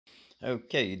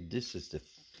Okay, this is the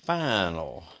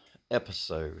final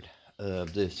episode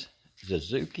of this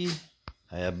Suzuki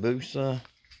Hayabusa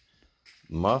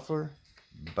Muffler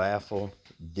Baffle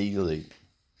Delete.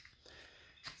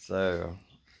 So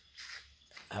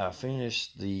I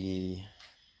finished this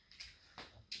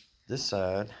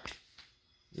side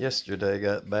yesterday,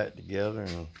 got back together,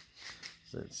 and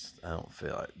since I don't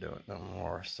feel like doing it no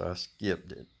more, so I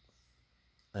skipped it.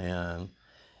 And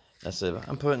I said,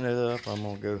 I'm putting it up, I'm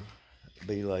gonna go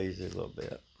be lazy a little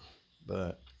bit.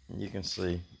 But you can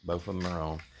see both of them are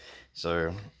on.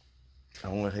 So I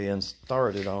went ahead and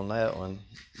started on that one,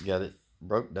 got it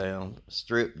broke down,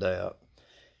 stripped out,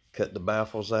 cut the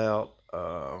baffles out,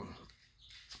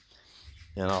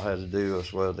 and all I had to do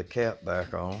was weld the cap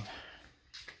back on.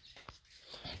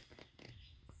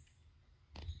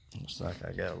 Looks like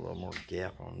I got a little more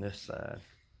gap on this side.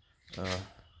 I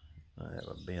have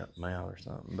a bent mount or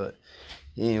something, but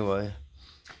anyway,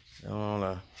 I want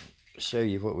to show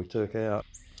you what we took out.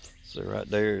 So right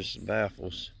there's the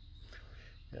baffles.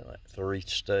 Got like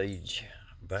 3-stage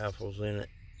baffles in it,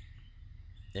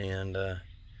 and I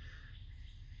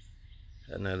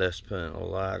know that's putting a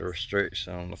lot of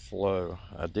restriction on the flow.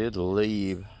 I did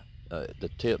leave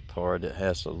the tip part that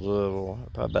has a little,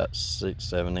 probably about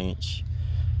 6-7 inch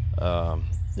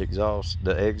exhaust.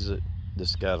 The exit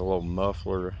just got a little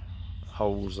muffler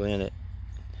holes in it,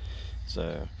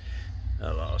 so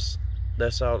I lost.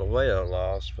 That's all the way I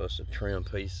lost. Supposed to trim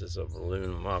pieces of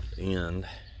aluminum off the end.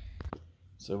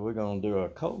 So we're gonna do a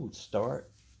cold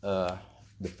start. The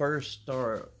first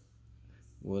start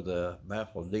with a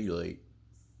baffle delete,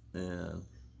 and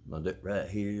I'm gonna do it right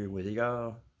here with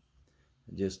y'all.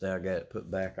 Just now got it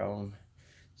put back on.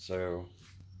 So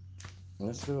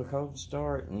let's do a cold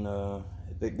start, and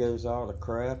if it goes all to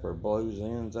crap or blows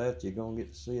ends out, you're gonna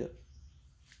get to see it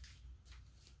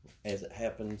as it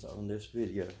happens on this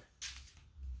video.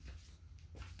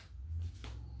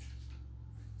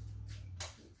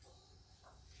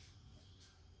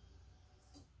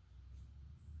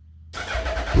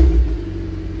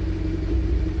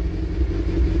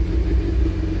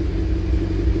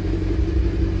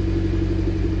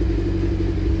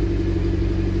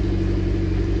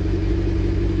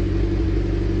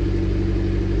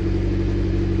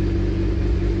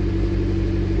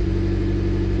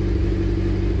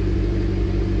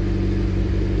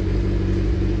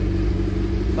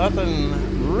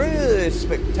 Nothing really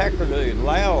spectacularly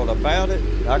loud about it.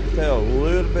 I can tell a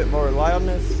little bit more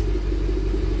loudness.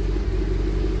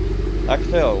 I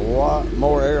can tell a lot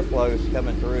more airflow is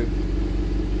coming through.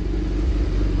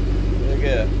 Look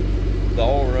at the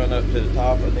oil run up to the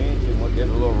top of the engine. We're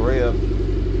getting a little rev.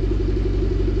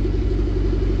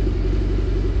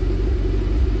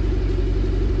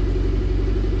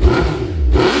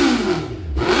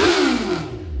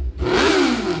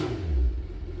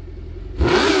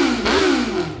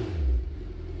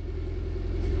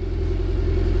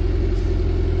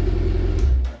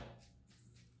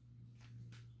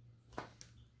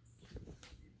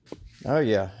 Oh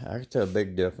yeah, I can tell a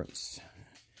big difference.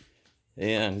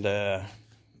 And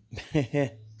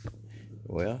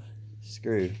well,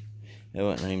 screwed. It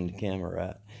wasn't aiming the camera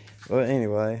right. Well,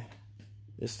 anyway,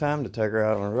 it's time to take her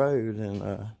out on the road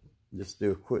and just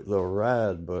do a quick little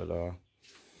ride. But I'm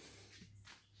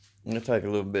gonna take a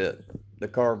little bit. The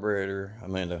carburetor,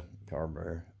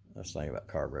 let's think about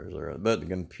carburetors earlier. But the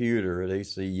computer at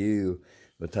ECU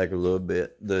would take a little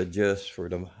bit to adjust for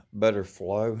the better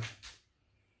flow.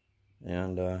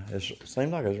 And it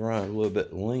seemed like it was running a little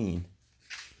bit lean,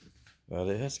 but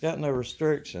it's got no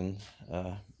restriction,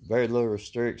 very low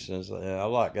restrictions. I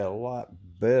like it a lot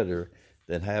better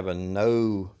than having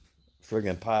no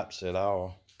friggin' pipes at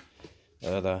all.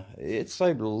 But it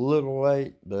saved a little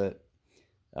weight, but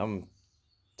I'm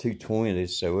 220,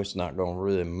 so it's not gonna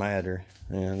really matter.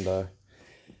 And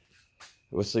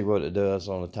we'll see what it does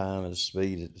on the time and the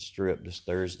speed at the strip this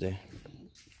Thursday.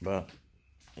 But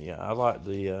yeah, I like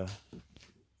the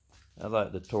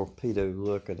torpedo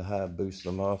look of the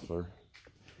Hayabusa muffler.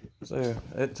 So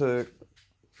it took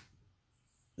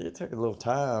a little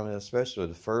time, especially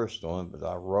the first one, but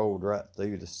I rolled right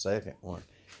through the second one.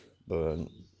 But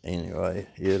anyway,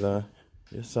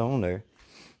 it's on there,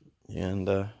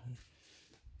 and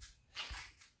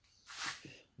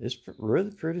it's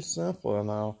really pretty simple. And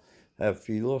I'll have a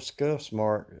few little scuff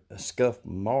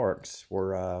marks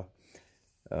where I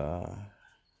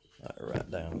right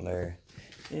down there.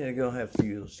 Yeah, gonna have a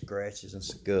few little scratches and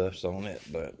scuffs on it,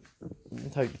 but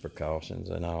take the precautions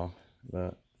and all.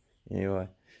 But anyway,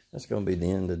 that's gonna be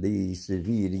the end of this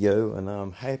video, and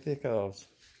I'm happy because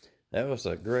that was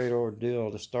a great ordeal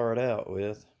to start out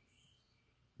with,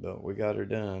 but we got her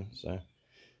done. So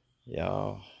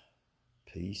Y'all,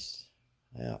 peace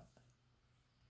out.